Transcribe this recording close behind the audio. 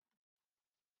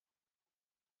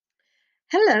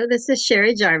Hello, this is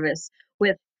Sherry Jarvis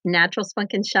with Natural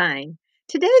Spunk and Shine.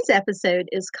 Today's episode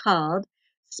is called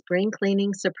Spring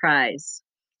Cleaning Surprise.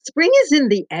 Spring is in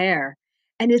the air,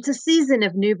 and it's a season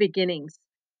of new beginnings.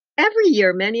 Every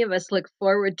year, many of us look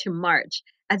forward to March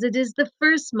as it is the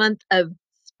first month of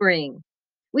spring.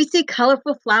 We see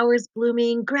colorful flowers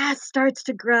blooming, grass starts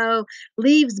to grow,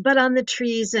 leaves bud on the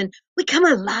trees, and we come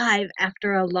alive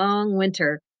after a long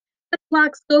winter. The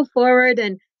clocks go forward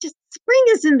and just spring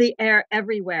is in the air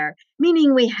everywhere,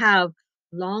 meaning we have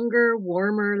longer,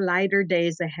 warmer, lighter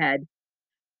days ahead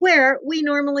where we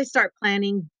normally start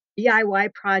planning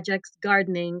DIY projects,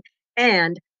 gardening,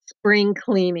 and spring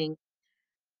cleaning.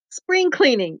 Spring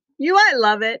cleaning, you might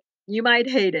love it, you might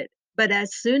hate it, but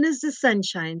as soon as the sun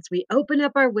shines, we open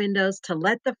up our windows to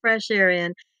let the fresh air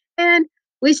in and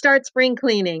we start spring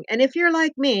cleaning. And if you're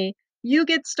like me, you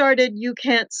get started, you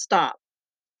can't stop.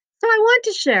 So, I want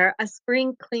to share a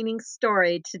spring cleaning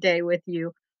story today with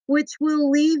you, which will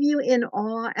leave you in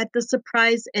awe at the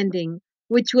surprise ending,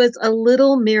 which was a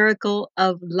little miracle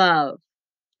of love.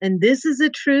 And this is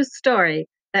a true story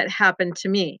that happened to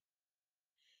me.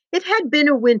 It had been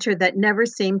a winter that never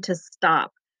seemed to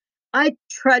stop. I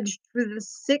trudged through the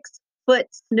 6-foot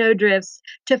snowdrifts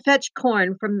to fetch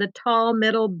corn from the tall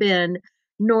metal bin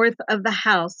north of the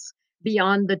house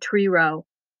beyond the tree row.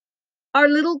 Our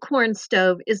little corn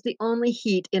stove is the only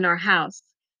heat in our house.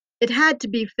 It had to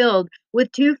be filled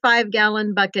with two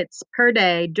 5-gallon buckets per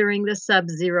day during the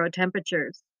sub-zero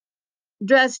temperatures.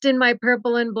 Dressed in my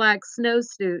purple and black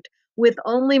snowsuit, with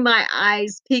only my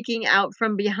eyes peeking out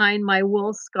from behind my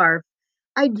wool scarf,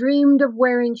 I dreamed of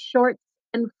wearing shorts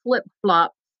and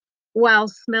flip-flops while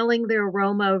smelling the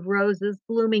aroma of roses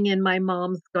blooming in my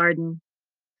mom's garden.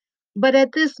 But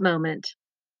at this moment,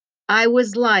 I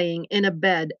was lying in a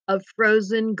bed of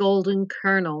frozen golden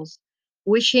kernels,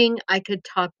 wishing I could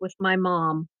talk with my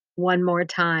mom one more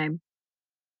time.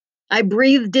 I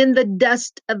breathed in the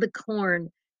dust of the corn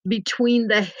between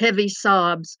the heavy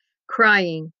sobs,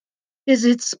 crying, "Is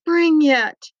it spring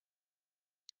yet?"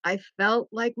 I felt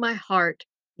like my heart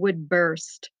would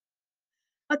burst.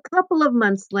 A couple of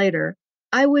months later,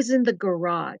 I was in the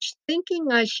garage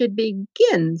thinking I should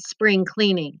begin spring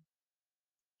cleaning.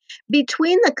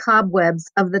 Between the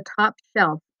cobwebs of the top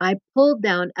shelf, I pulled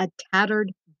down a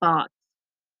tattered box.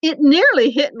 It nearly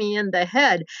hit me in the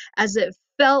head as it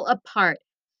fell apart,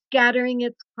 scattering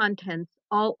its contents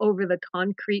all over the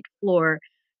concrete floor,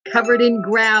 covered in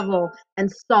gravel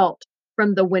and salt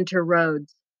from the winter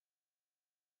roads.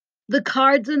 The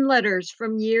cards and letters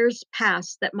from years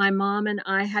past that my mom and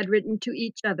I had written to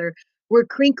each other were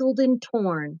crinkled and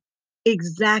torn,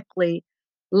 exactly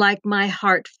like my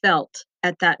heart felt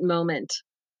at that moment.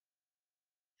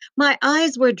 My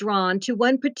eyes were drawn to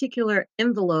one particular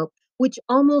envelope, which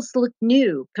almost looked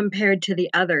new compared to the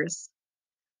others.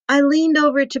 I leaned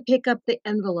over to pick up the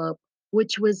envelope,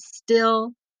 which was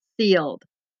still sealed.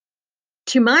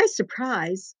 To my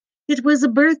surprise, it was a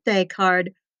birthday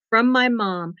card from my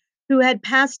mom, who had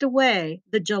passed away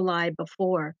the July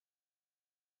before.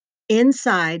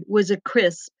 Inside was a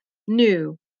crisp,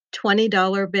 new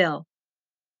 $20 bill.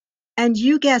 And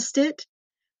you guessed it,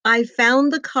 I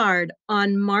found the card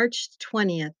on March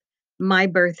 20th, my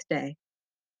birthday.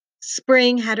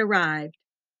 Spring had arrived.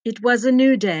 It was a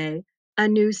new day, a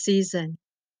new season.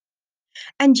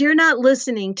 And you're not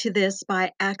listening to this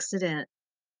by accident.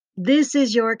 This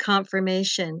is your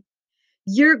confirmation.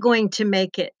 You're going to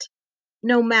make it,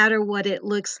 no matter what it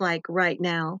looks like right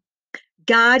now.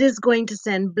 God is going to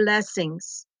send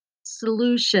blessings,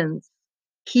 solutions,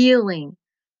 healing,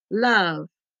 love,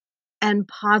 and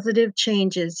positive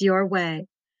changes your way.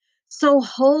 So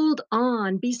hold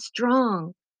on, be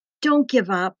strong. Don't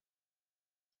give up.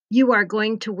 You are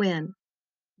going to win.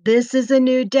 This is a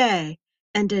new day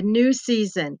and a new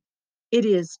season. It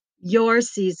is your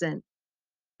season.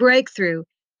 Breakthrough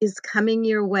is coming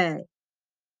your way.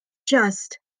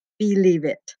 Just believe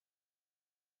it.